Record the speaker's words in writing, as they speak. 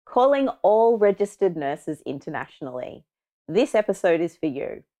calling all registered nurses internationally. This episode is for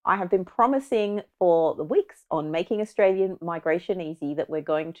you. I have been promising for the weeks on Making Australian Migration Easy that we're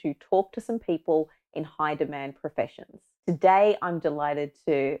going to talk to some people in high demand professions. Today, I'm delighted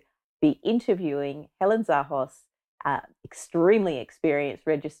to be interviewing Helen Zahos, extremely experienced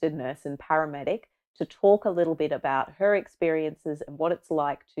registered nurse and paramedic, to talk a little bit about her experiences and what it's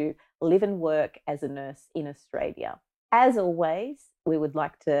like to live and work as a nurse in Australia. As always, we would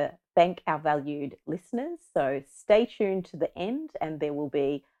like to thank our valued listeners. So stay tuned to the end and there will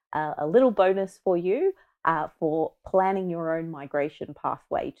be a little bonus for you for planning your own migration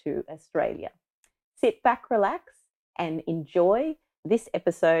pathway to Australia. Sit back, relax, and enjoy this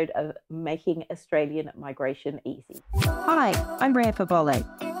episode of Making Australian Migration Easy. Hi, I'm Rhea Fabole,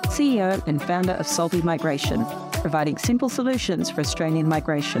 CEO and founder of Solvi Migration, providing simple solutions for Australian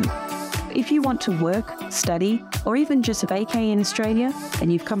migration. If you want to work, study, or even just vacay in Australia,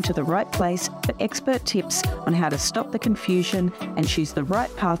 then you've come to the right place for expert tips on how to stop the confusion and choose the right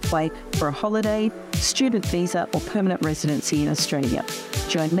pathway for a holiday, student visa, or permanent residency in Australia.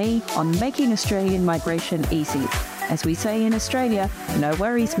 Join me on Making Australian Migration Easy. As we say in Australia, no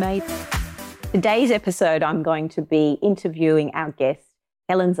worries, mate. Today's episode, I'm going to be interviewing our guest,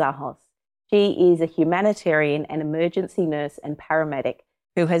 Helen Zahos. She is a humanitarian and emergency nurse and paramedic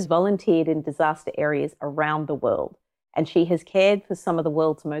who has volunteered in disaster areas around the world, and she has cared for some of the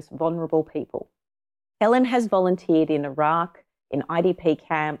world's most vulnerable people. Helen has volunteered in Iraq, in IDP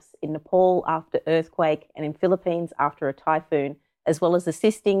camps, in Nepal after earthquake, and in Philippines after a typhoon, as well as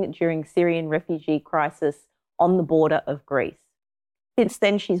assisting during Syrian refugee crisis on the border of Greece. Since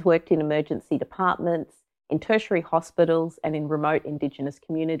then, she's worked in emergency departments, in tertiary hospitals, and in remote Indigenous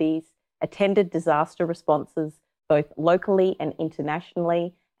communities, attended disaster responses both locally and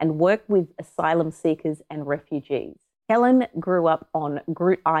internationally, and worked with asylum seekers and refugees. Helen grew up on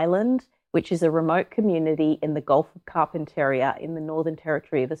Groote Eylandt, which is a remote community in the Gulf of Carpentaria in the Northern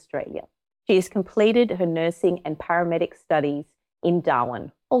Territory of Australia. She has completed her nursing and paramedic studies in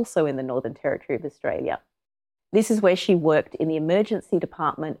Darwin, also in the Northern Territory of Australia. This is where she worked in the emergency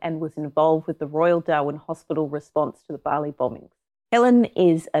department and was involved with the Royal Darwin Hospital response to the Bali bombings. Helen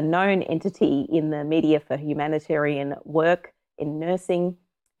is a known entity in the media for humanitarian work in nursing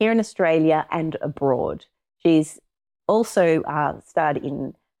here in Australia and abroad. She's also starred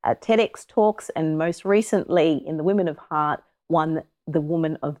in TEDx talks and most recently in the Women of Heart won the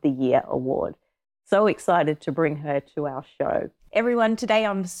Woman of the Year award. So excited to bring her to our show. Everyone, today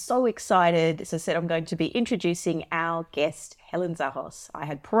I'm so excited. As I said, I'm going to be introducing our guest, Helen Zahos. I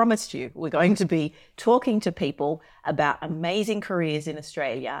had promised you we're going to be talking to people about amazing careers in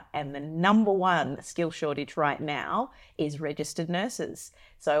Australia, and the number one skill shortage right now is registered nurses.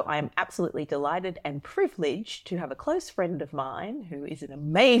 So I'm absolutely delighted and privileged to have a close friend of mine who is an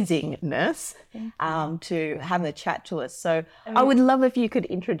amazing nurse to have a chat to us. So I would love if you could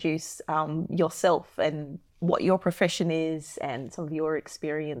introduce yourself and what your profession is and some of your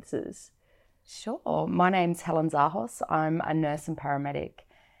experiences. Sure. My name's Helen Zahos. I'm a nurse and paramedic,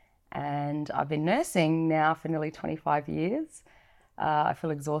 and I've been nursing now for nearly 25 years. I feel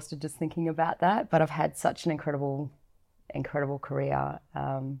exhausted just thinking about that, but I've had such an incredible career.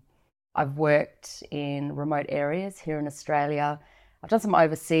 I've worked in remote areas here in Australia. I've done some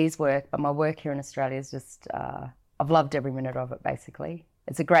overseas work, but my work here in Australia is just, I've loved every minute of it, basically.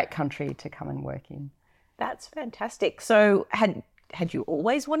 It's a great country to come and work in. That's fantastic. So had you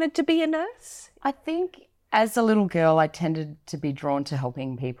always wanted to be a nurse? I think as a little girl, I tended to be drawn to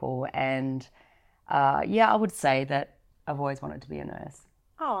helping people. And I would say that I've always wanted to be a nurse.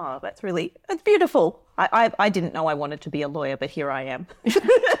 Oh, that's beautiful. I didn't know I wanted to be a lawyer, but here I am.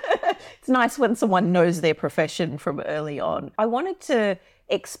 It's nice when someone knows their profession from early on. I wanted to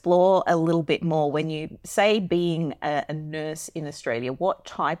explore a little bit more when you say being a nurse in Australia, what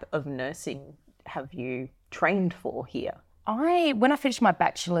type of nursing have you trained for here? When I finished my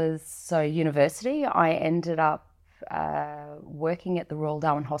bachelor's, so university, I ended up working at the Royal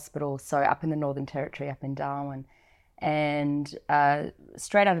Darwin Hospital, so up in the Northern Territory, up in Darwin. And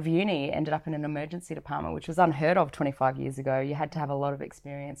straight out of uni, ended up in an emergency department, which was unheard of 25 years ago. You had to have a lot of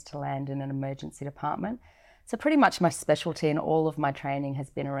experience to land in an emergency department. So pretty much my specialty and all of my training has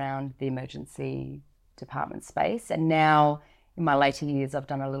been around the emergency department space. And now in my later years, I've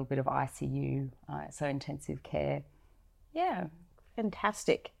done a little bit of ICU, so intensive care. Yeah.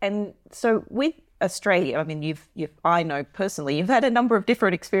 Fantastic. And so with Australia, I mean, I know personally, you've had a number of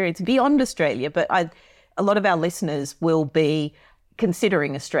different experiences beyond Australia, but a lot of our listeners will be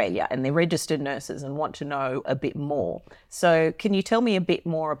considering Australia, and they're registered nurses and want to know a bit more. So can you tell me a bit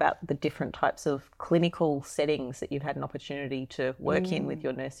more about the different types of clinical settings that you've had an opportunity to work in with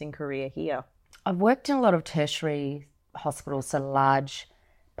your nursing career here? I've worked in a lot of tertiary hospitals, so large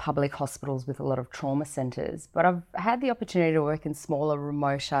public hospitals with a lot of trauma centres, but I've had the opportunity to work in smaller,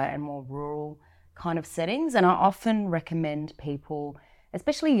 remoter and more rural kind of settings. And I often recommend people,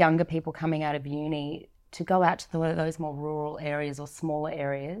 especially younger people coming out of uni, to go out to those more rural areas or smaller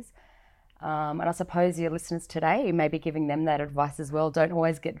areas. And I suppose your listeners today may be giving them that advice as well. Don't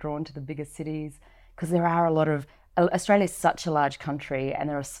always get drawn to the bigger cities, because there are a lot of, Australia is such a large country, and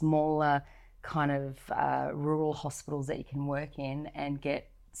there are smaller kind of rural hospitals that you can work in and get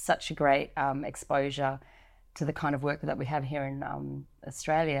such a great exposure to the kind of work that we have here in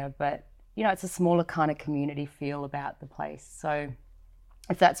Australia. But, you know, it's a smaller kind of community feel about the place. So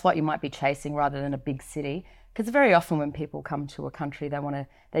if that's what you might be chasing rather than a big city, because very often when people come to a country,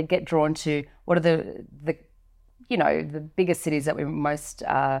 they get drawn to what are the biggest cities that we most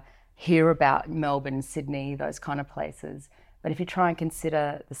hear about, Melbourne, Sydney, those kind of places. But if you try and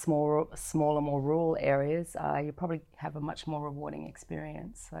consider the smaller, more rural areas, you probably have a much more rewarding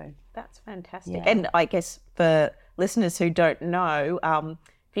experience. So that's fantastic. Yeah. And I guess for listeners who don't know,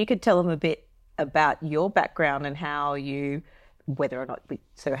 if you could tell them a bit about your background and how you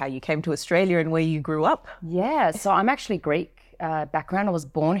came to Australia and where you grew up. Yeah, so I'm actually Greek background. I was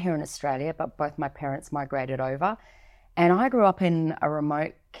born here in Australia, but both my parents migrated over. And I grew up in a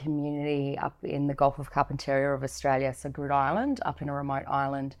remote community up in the Gulf of Carpentaria of Australia, so Groote Eylandt, up in a remote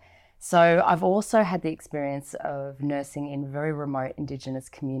island. So I've also had the experience of nursing in very remote Indigenous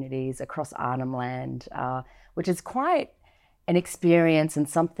communities across Arnhem Land, which is quite an experience and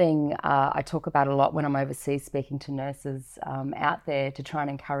something I talk about a lot when I'm overseas speaking to nurses out there, to try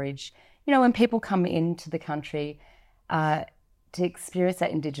and encourage, you know, when people come into the country to experience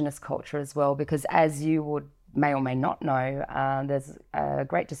that Indigenous culture as well, because as you may or may not know, there's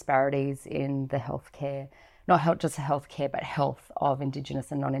great disparities in the healthcare, not just healthcare, but health of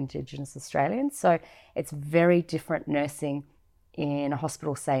Indigenous and non-Indigenous Australians. So it's very different nursing in a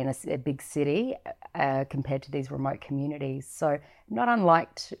hospital, say in a big city, compared to these remote communities. So not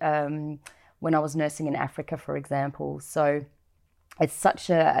unlike when I was nursing in Africa, for example. So it's such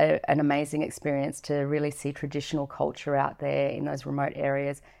an amazing experience to really see traditional culture out there in those remote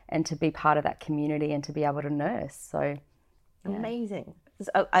areas and to be part of that community and to be able to nurse. So yeah. Amazing.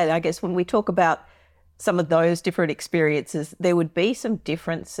 I guess when we talk about some of those different experiences, there would be some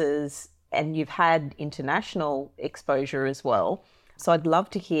differences, and you've had international exposure as well. So I'd love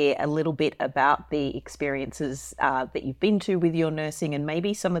to hear a little bit about the experiences that you've been to with your nursing, and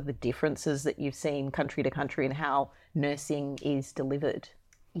maybe some of the differences that you've seen country to country and how nursing is delivered.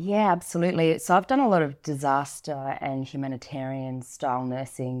 Yeah, absolutely. So I've done a lot of disaster and humanitarian style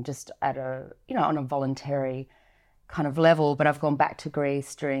nursing just at on a voluntary kind of level, but I've gone back to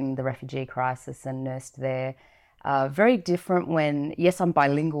Greece during the refugee crisis and nursed there. Very different when, yes, I'm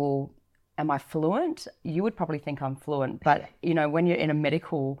bilingual. Am I fluent? You would probably think I'm fluent, but you know, when you're in a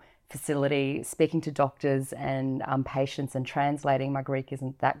medical facility speaking to doctors and patients and translating, my Greek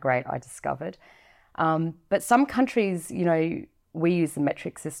isn't that great, I discovered. But some countries, you know, we use the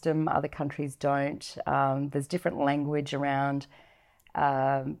metric system, other countries don't. There's different language around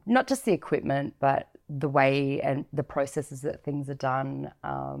not just the equipment, but the way and the processes that things are done,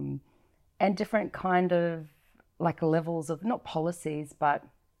 and different kind of like levels of, not policies, but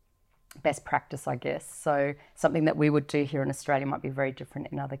best practice, I guess. So something that we would do here in Australia might be very different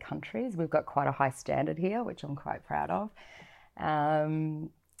in other countries. We've got quite a high standard here, which I'm quite proud of.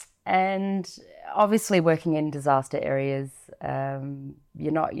 And obviously working in disaster areas,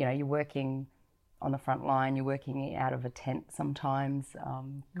 you're working on the front line, you're working out of a tent sometimes,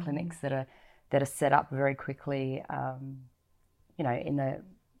 clinics that are set up very quickly, in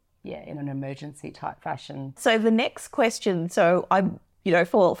an emergency type fashion. So the next question,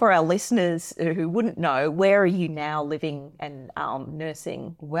 for our listeners who wouldn't know, where are you now living and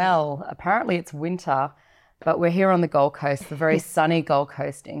nursing? Well, apparently it's winter, but we're here on the Gold Coast, the very sunny Gold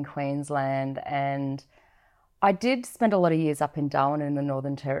Coast in Queensland. And I did spend a lot of years up in Darwin in the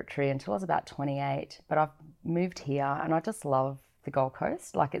Northern Territory until I was about 28. But I've moved here and I just love the Gold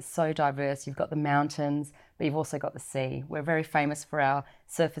Coast. Like, it's so diverse. You've got the mountains, but you've also got the sea. We're very famous for our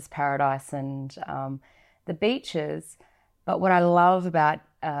surfers' paradise and the beaches. But what I love about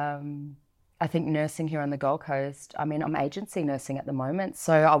I think nursing here on the Gold Coast, I mean, I'm agency nursing at the moment.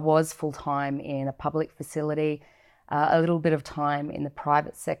 So I was full-time in a public facility, a little bit of time in the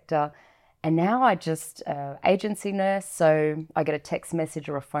private sector. And now I just agency nurse. So I get a text message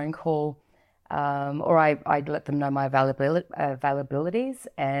or a phone call or I'd let them know my availabilities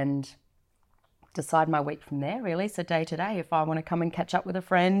and decide my week from there, really. So day to day, if I want to come and catch up with a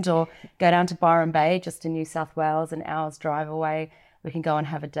friend or go down to Byron Bay, just in New South Wales, an hour's drive away, we can go and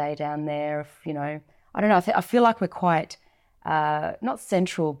have a day down there. If, you know, I don't know, I feel like we're quite, not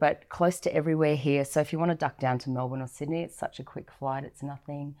central, but close to everywhere here. So if you want to duck down to Melbourne or Sydney, it's such a quick flight, it's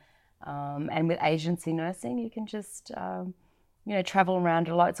nothing. And with agency nursing, you can just, you know, travel around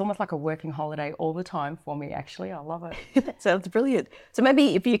a lot. It's almost like a working holiday all the time for me, actually. I love it. That sounds brilliant. So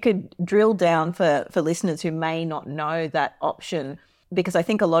maybe if you could drill down for listeners who may not know that option, because I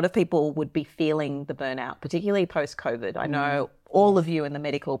think a lot of people would be feeling the burnout, particularly post-COVID. I know all of you in the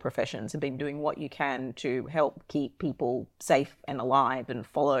medical professions have been doing what you can to help keep people safe and alive and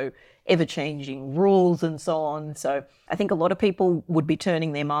follow ever-changing rules and so on. So I think a lot of people would be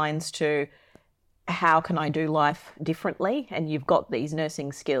turning their minds to, how can I do life differently? And you've got these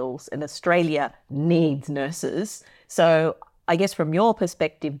nursing skills, and Australia needs nurses. So I guess from your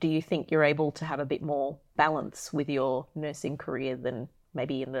perspective, do you think you're able to have a bit more balance with your nursing career than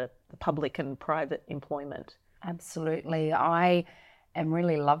maybe in the public and private employment? Absolutely. I am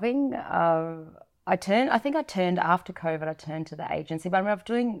really loving, I think I turned after COVID, I turned to the agency, but I've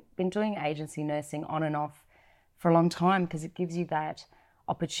been doing agency nursing on and off for a long time, because it gives you that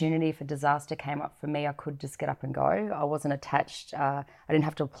opportunity. If a disaster came up for me, I could just get up and go. I wasn't attached. I didn't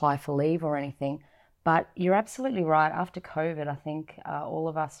have to apply for leave or anything. But you're absolutely right. After COVID, I think all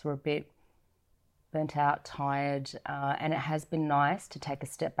of us were a bit burnt out, tired, and it has been nice to take a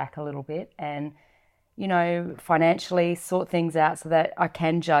step back a little bit and, you know, financially sort things out so that I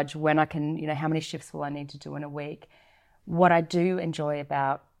can judge when I can, you know, how many shifts will I need to do in a week. What I do enjoy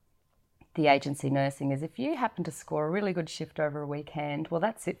about the agency nursing is if you happen to score a really good shift over a weekend, well,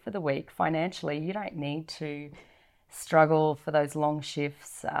 that's it for the week. Financially, you don't need to struggle for those long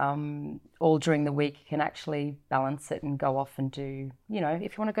shifts all during the week. You can actually balance it and go off and do, you know,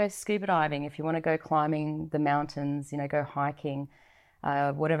 if you want to go scuba diving, if you want to go climbing the mountains, you know, go hiking,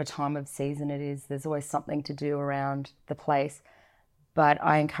 whatever time of season it is, there's always something to do around the place. But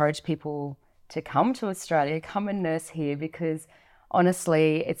I encourage people to come to Australia, come and nurse here, because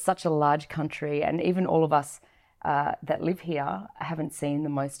honestly, it's such a large country, and even all of us that live here haven't seen the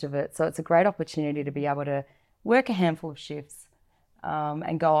most of it. So it's a great opportunity to be able to work a handful of shifts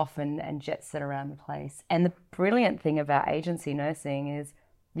and go off and jet set around the place. And the brilliant thing about agency nursing is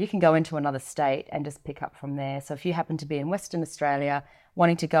you can go into another state and just pick up from there. So if you happen to be in Western Australia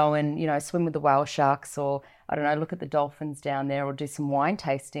wanting to go and, you know, swim with the whale sharks, or, I don't know, look at the dolphins down there, or do some wine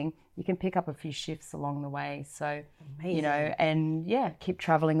tasting, you can pick up a few shifts along the way. So, amazing. You know, and yeah, keep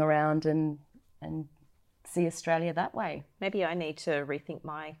traveling around and see Australia that way. Maybe I need to rethink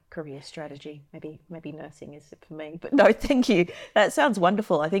my career strategy. Maybe nursing is it for me. But no, thank you. That sounds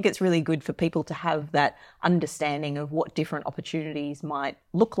wonderful. I think it's really good for people to have that understanding of what different opportunities might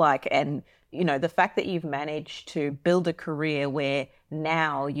look like. And, you know, the fact that you've managed to build a career where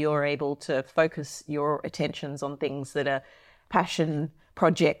now you're able to focus your attentions on things that are passion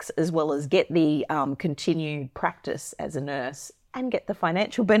projects, as well as get the continued practice as a nurse and get the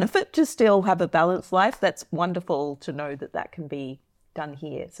financial benefit to still have a balanced life. That's wonderful to know that that can be done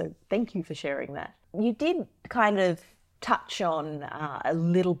here. So thank you for sharing that. You did kind of touch on a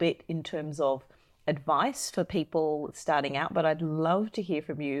little bit in terms of advice for people starting out, but I'd love to hear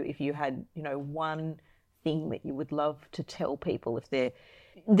from you if you had, you know, one thing that you would love to tell people if they've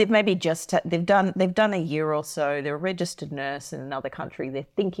maybe just they've done a year or so, they're a registered nurse in another country, they're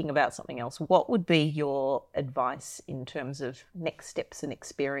thinking about something else. What would be your advice in terms of next steps and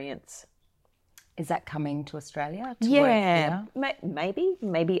experience? Is that coming to Australia to work here?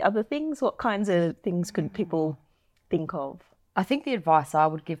 Maybe other things. What kinds of things could people think of? I think the advice I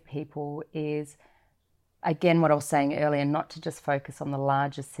would give people is, again, what I was saying earlier, not to just focus on the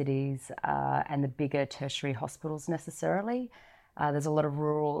larger cities and the bigger tertiary hospitals necessarily. There's a lot of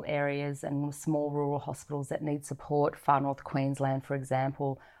rural areas and small rural hospitals that need support. Far North Queensland, for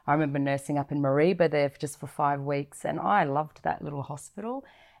example. I remember nursing up in Mareeba there just for 5 weeks, and I loved that little hospital.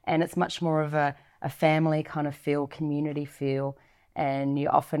 And it's much more of a family kind of feel, community feel, and you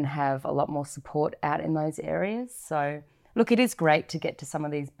often have a lot more support out in those areas. So, look, it is great to get to some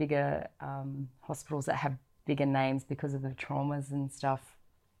of these bigger hospitals that have bigger names because of the traumas and stuff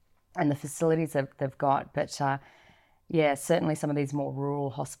and the facilities that they've got. But yeah, certainly some of these more rural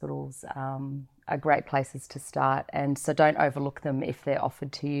hospitals are great places to start. And so don't overlook them if they're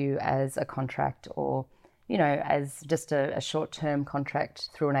offered to you as a contract or, you know, as just a short-term contract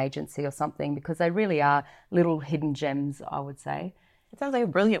through an agency or something, because they really are little hidden gems, I would say. It sounds like a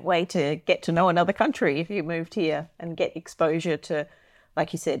brilliant way to get to know another country if you moved here and get exposure to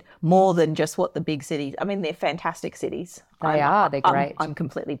like you said, more than just what the big cities. I mean, they're fantastic cities. They're great. I'm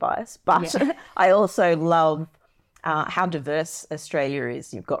completely biased, but I also love how diverse Australia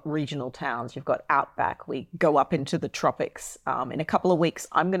is. You've got regional towns, you've got outback. We go up into the tropics. In a couple of weeks,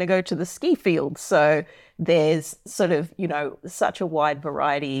 I'm going to go to the ski fields. So there's sort of, such a wide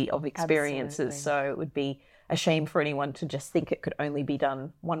variety of experiences. Absolutely. So it would be a shame for anyone to just think it could only be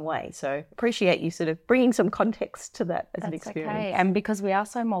done one way. So appreciate you sort of bringing some context to that as an experience. Okay. And because we are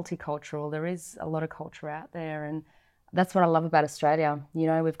so multicultural, there is a lot of culture out there. And that's what I love about Australia.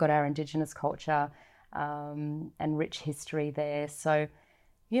 We've got our Indigenous culture and rich history there. So,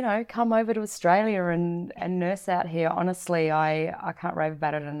 come over to Australia and nurse out here. Honestly, I can't rave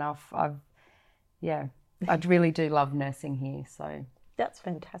about it enough. I really do love nursing here. So that's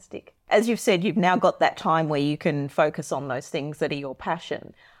fantastic. As you've said, you've now got that time where you can focus on those things that are your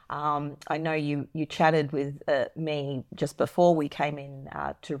passion. I know you chatted with me just before we came in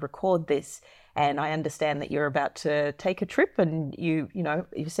to record this, and I understand that you're about to take a trip, and you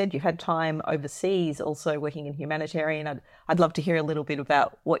said you've had time overseas also working in humanitarian. I'd love to hear a little bit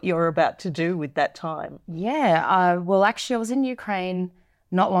about what you're about to do with that time. Yeah, well, actually, I was in Ukraine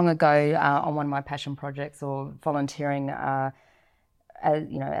not long ago on one of my passion projects or volunteering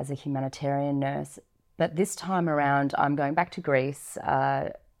as a humanitarian nurse. But this time around, I'm going back to Greece,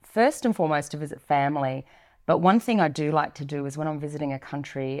 first and foremost to visit family. But one thing I do like to do is when I'm visiting a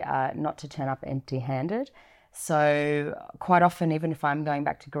country, not to turn up empty-handed. So quite often, even if I'm going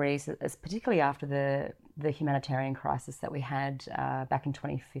back to Greece, particularly after the humanitarian crisis that we had back in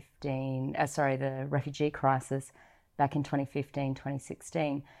 2015, the refugee crisis back in 2015,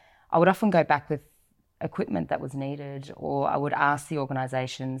 2016, I would often go back with equipment that was needed, or I would ask the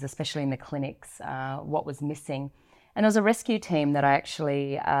organisations, especially in the clinics, what was missing. And there was a rescue team that I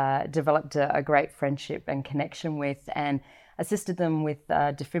actually developed a great friendship and connection with, and assisted them with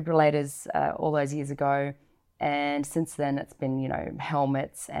defibrillators all those years ago. And since then, it's been,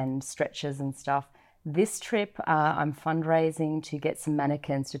 helmets and stretchers and stuff. This trip, I'm fundraising to get some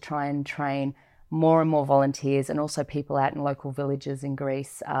mannequins to try and train more and more volunteers and also people out in local villages in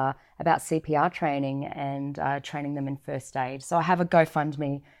Greece about CPR training and training them in first aid. So I have a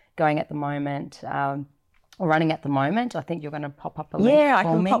GoFundMe going at the moment, or running at the moment. I think you're going to pop up a link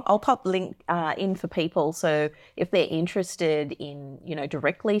for me. I'll pop link in for people. So if they're interested in,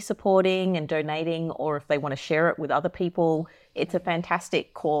 directly supporting and donating, or if they want to share it with other people, it's a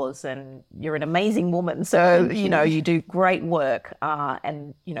fantastic cause, and you're an amazing woman. So, you do great work,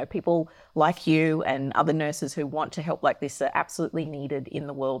 and, people like you and other nurses who want to help like this are absolutely needed in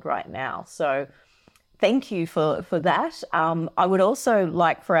the world right now. So thank you for that. I would also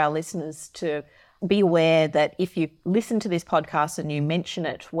like for our listeners to be aware that if you listen to this podcast and you mention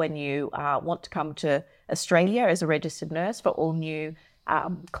it when you want to come to Australia as a registered nurse, for all new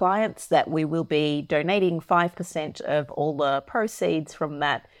clients, that we will be donating 5% of all the proceeds from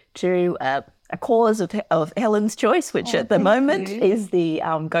that to a cause of Helen's choice, which at the moment is the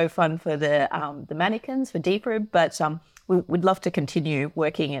GoFund for the mannequins for Defib. But we'd love to continue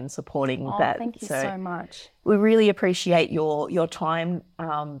working and supporting that. Thank you so much. We really appreciate your time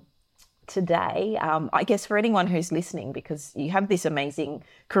today. I guess for anyone who's listening, because you have this amazing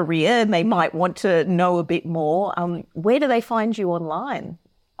career and they might want to know a bit more, where do they find you online?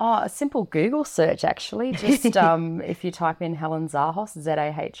 A simple Google search, actually. Just if you type in Helen Zahos,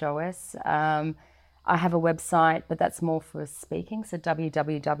 Zahos. I have a website, but that's more for speaking, so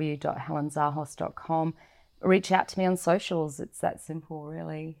www.helenzahos.com. Reach out to me on socials. It's that simple,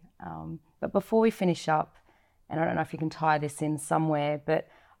 really. But before we finish up, and I don't know if you can tie this in somewhere, but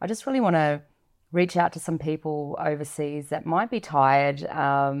I just really want to reach out to some people overseas that might be tired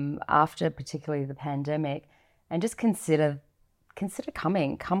after particularly the pandemic, and just consider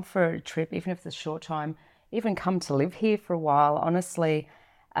coming. Come for a trip, even if it's a short time, even come to live here for a while. Honestly,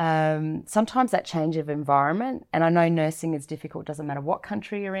 sometimes that change of environment, and I know nursing is difficult, doesn't matter what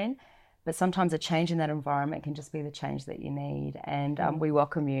country you're in, but sometimes a change in that environment can just be the change that you need. And we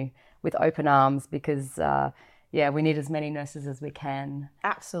welcome you with open arms, because we need as many nurses as we can.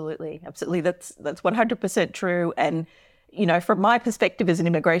 Absolutely. That's 100% true. And, from my perspective as an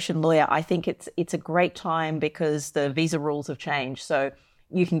immigration lawyer, I think it's a great time because the visa rules have changed. So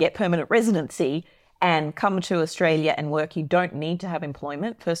you can get permanent residency and come to Australia and work. You don't need to have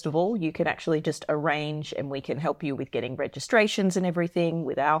employment. First of all, you can actually just arrange, and we can help you with getting registrations and everything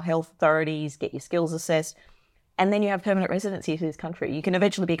with our health authorities, get your skills assessed. And then you have permanent residency to this country. You can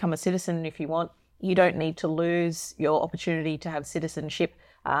eventually become a citizen if you want. You don't need to lose your opportunity to have citizenship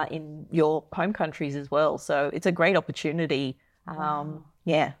in your home countries as well. So it's a great opportunity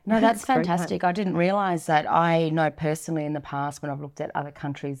Yeah. No, that's It's very fantastic. I didn't realise that. I know personally in the past when I've looked at other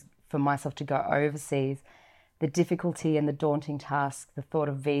countries for myself to go overseas, the difficulty and the daunting task, the thought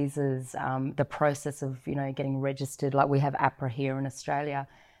of visas, the process of, getting registered, like we have APRA here in Australia.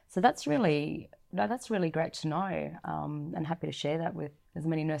 So that's really great to know, and happy to share that with as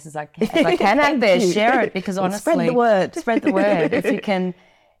many nurses as I can out there. Share it, because honestly, spread the word. Spread the word. If you can,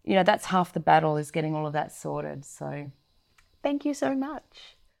 that's half the battle, is getting all of that sorted. So thank you so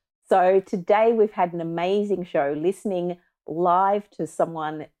much. So today we've had an amazing show, listening live to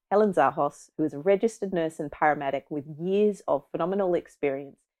someone, Helen Zahos, who is a registered nurse and paramedic with years of phenomenal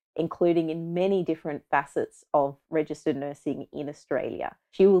experience, including in many different facets of registered nursing in Australia.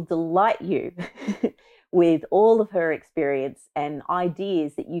 She will delight you with all of her experience and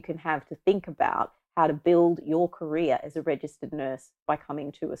ideas that you can have to think about how to build your career as a registered nurse by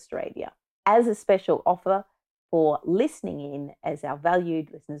coming to Australia. As a special offer for listening in as our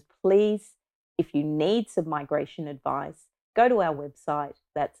valued listeners, please, if you need some migration advice, go to our website.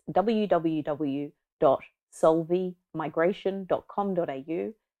 That's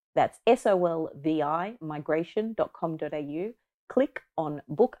www.solvimigration.com.au. That's SOLVI migration.com.au. Click on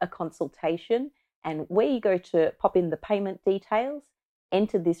book a consultation, and where you go to pop in the payment details,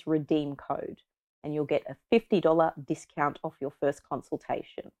 enter this redeem code and you'll get a $50 discount off your first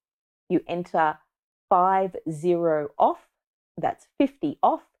consultation. You enter 50 off, that's 50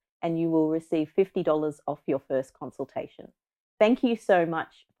 off, and you will receive $50 off your first consultation. Thank you so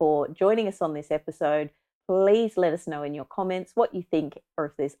much for joining us on this episode. Please let us know in your comments what you think, or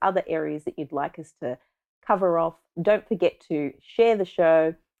if there's other areas that you'd like us to cover off. Don't forget to share the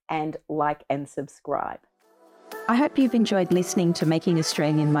show and like and subscribe. I hope you've enjoyed listening to Making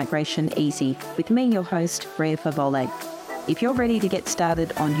Australian Migration Easy with me, your host, Ria Favole. If you're ready to get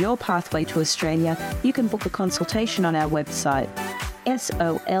started on your pathway to Australia, you can book a consultation on our website,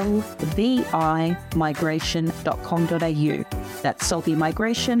 solvimigration.com.au. That's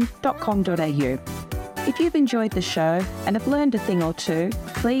solvimigration.com.au. If you've enjoyed the show and have learned a thing or two,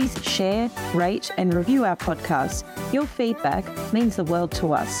 please share, rate and review our podcast. Your feedback means the world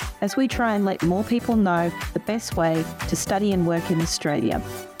to us as we try and let more people know the best way to study and work in Australia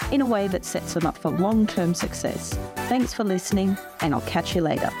in a way that sets them up for long-term success. Thanks for listening, and I'll catch you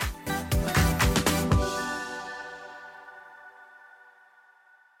later.